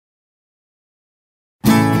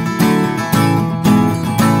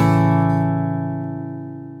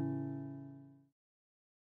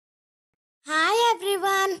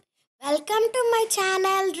welcome to my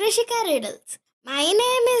channel Rishika Riddles. My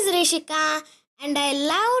name is Rishika and I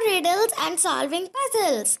love riddles and solving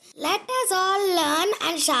puzzles. Let us all learn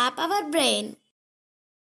and sharp our brain.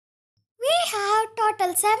 We have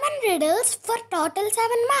total 7 riddles for total 7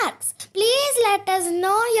 marks. Please let us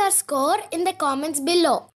know your score in the comments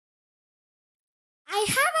below. I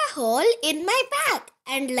have a hole in my back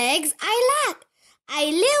and legs I lack. I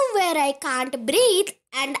live where I can't breathe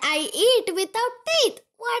and I eat without teeth.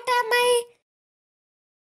 What am I?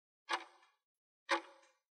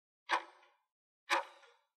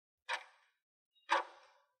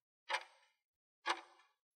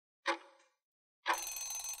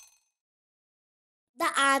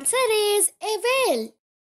 The answer is a whale.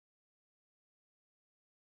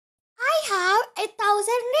 I have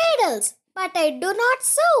 1,000 needles, but I do not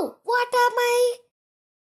sew. What am I?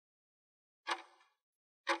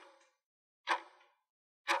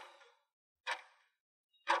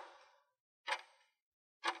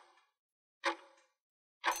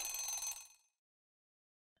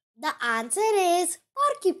 The answer is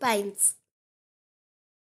porcupines.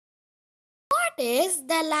 What is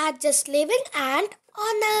the largest living ant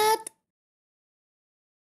on earth?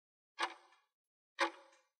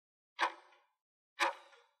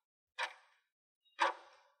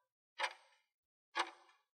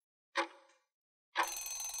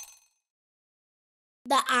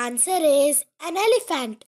 The answer is an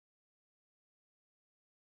elephant.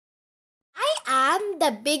 I am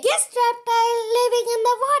the biggest reptile living in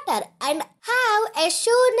the water and have a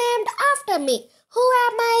shoe named after me. Who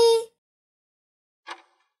am I?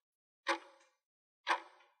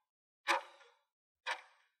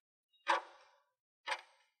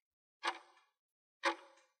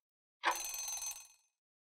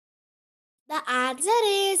 The answer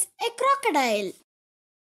is a crocodile.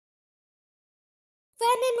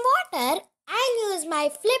 When in water, I use my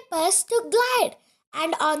flippers to glide,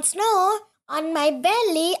 and on snow, on my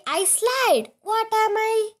belly, I slide. What am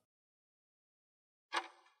I?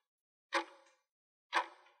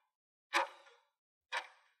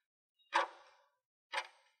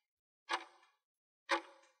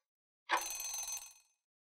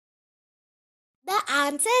 The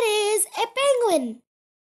answer is a penguin.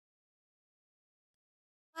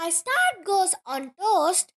 My start goes on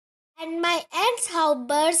toast, and my ends how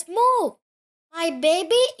birds move. My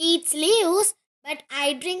baby eats leaves, but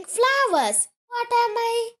I drink flowers. What am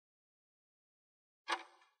I?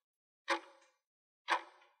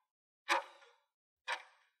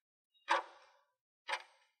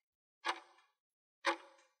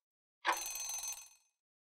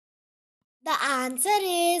 The answer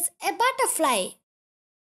is a butterfly.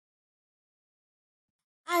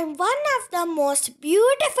 I'm one of the most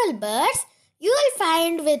beautiful birds you'll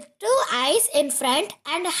find with 2 eyes in front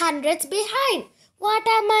and hundreds behind. What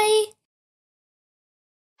am I?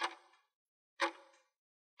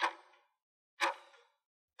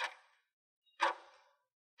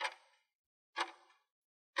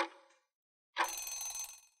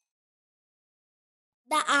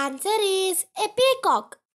 The answer is a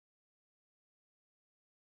peacock.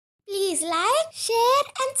 Please like, share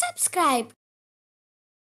and subscribe.